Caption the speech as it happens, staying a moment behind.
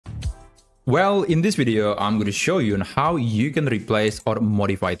Well, in this video, I'm going to show you on how you can replace or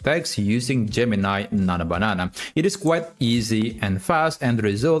modify text using Gemini Nano Banana. It is quite easy and fast, and the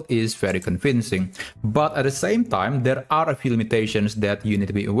result is very convincing. But at the same time, there are a few limitations that you need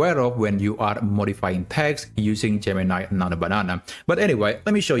to be aware of when you are modifying text using Gemini Nano Banana. But anyway,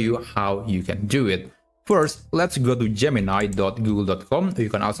 let me show you how you can do it. First, let's go to gemini.google.com. You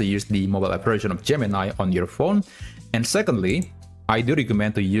can also use the mobile app version of Gemini on your phone. And secondly, I do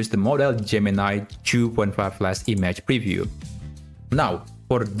recommend to use the model Gemini 2.5 image preview. Now,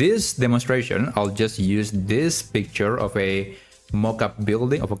 for this demonstration, I'll just use this picture of a mock-up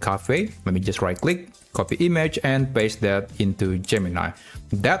building of a cafe. Let me just right-click, copy image, and paste that into Gemini.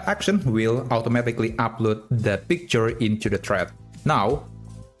 That action will automatically upload the picture into the thread. Now,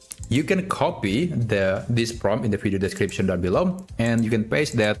 you can copy this prompt in the video description down below, and you can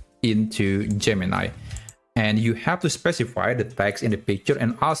paste that into Gemini. And you have to specify the text in the picture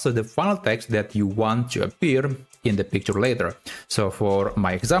and also the final text that you want to appear in the picture later. So for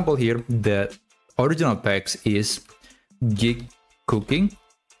my example here, the original text is geek cooking,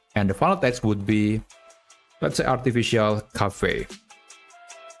 and the final text would be, let's say, artificial cafe.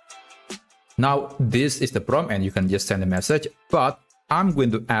 Now, this is the prompt and you can just send a message, but I'm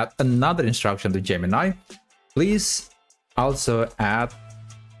going to add another instruction to Gemini. Please also add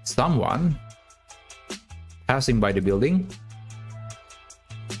someone passing by the building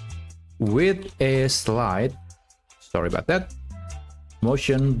with a slight, sorry about that,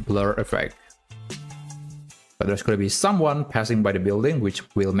 motion blur effect. But there's going to be someone passing by the building, which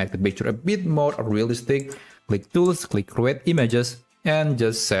will make the picture a bit more realistic. Click Tools, click Create Images, and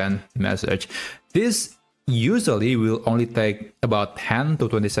just send message. This usually will only take about 10 to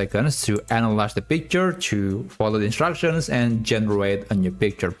 20 seconds to analyze the picture, to follow the instructions, and generate a new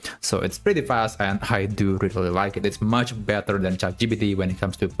picture. So it's pretty fast, and I do really like it. It's much better than ChatGPT when it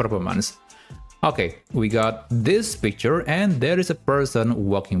comes to performance. Okay, we got this picture, and there is a person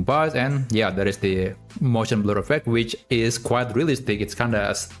walking by, and yeah, there is the motion blur effect, which is quite realistic. It's kind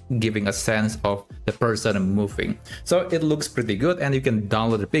of giving a sense of the person moving. So it looks pretty good, and you can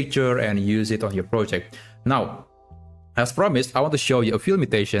download the picture and use it on your project. Now, as promised, I want to show you a few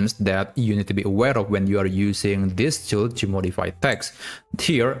limitations that you need to be aware of when you are using this tool to modify text.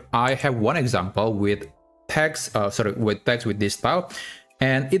 Here, I have one example with text, with this style,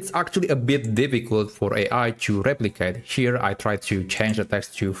 and it's actually a bit difficult for AI to replicate. Here, I try to change the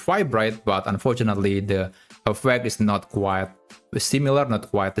text to vibrate, but unfortunately, the effect is not quite similar,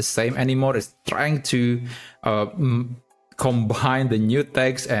 not quite the same anymore. It's trying to combine the new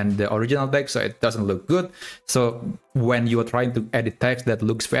text and the original text, so it doesn't look good. So when you are trying to edit text that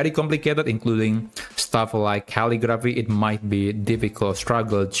looks very complicated, including stuff like calligraphy, it might be difficult,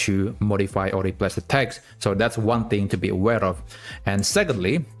 struggle to modify or replace the text. So that's one thing to be aware of. And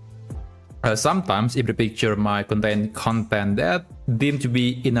secondly, sometimes if the picture might contain content that deemed to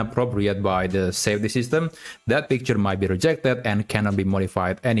be inappropriate by the safety system, that picture might be rejected and cannot be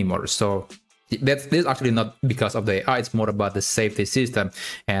modified anymore. So this is actually not because of the AI, it's more about the safety system.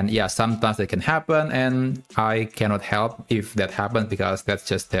 And yeah, sometimes that can happen, and I cannot help if that happens because that's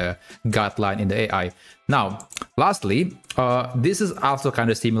just the guideline in the AI. Now, lastly, this is also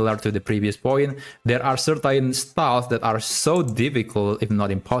kind of similar to the previous point. There are certain styles that are so difficult, if not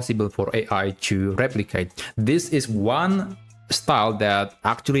impossible, for AI to replicate. This is one style that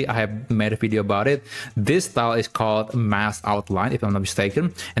actually I have made a video about it. This style is called mask outline, if I'm not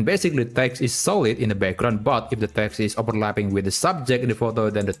mistaken, and basically the text is solid in the background, but if the text is overlapping with the subject in the photo,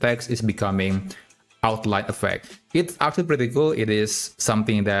 then the text is becoming outline effect. It's actually pretty cool. It is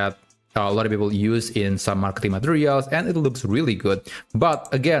something that a lot of people use in some marketing materials, and it looks really good. But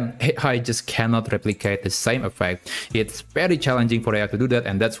again, AI just cannot replicate the same effect. It's very challenging for AI to do that,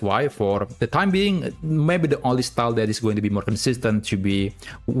 and that's why for the time being, maybe the only style that is going to be more consistent to be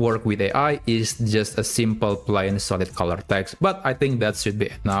work with AI is just a simple plain solid color text. But I think that should be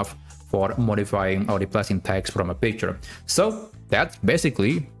enough for modifying or replacing text from a picture. So that's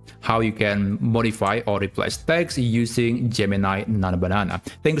basically how you can modify or replace text using Gemini Nano Banana.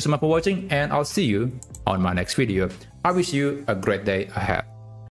 Thank you so much for watching, and I'll see you on my next video. I wish you a great day ahead.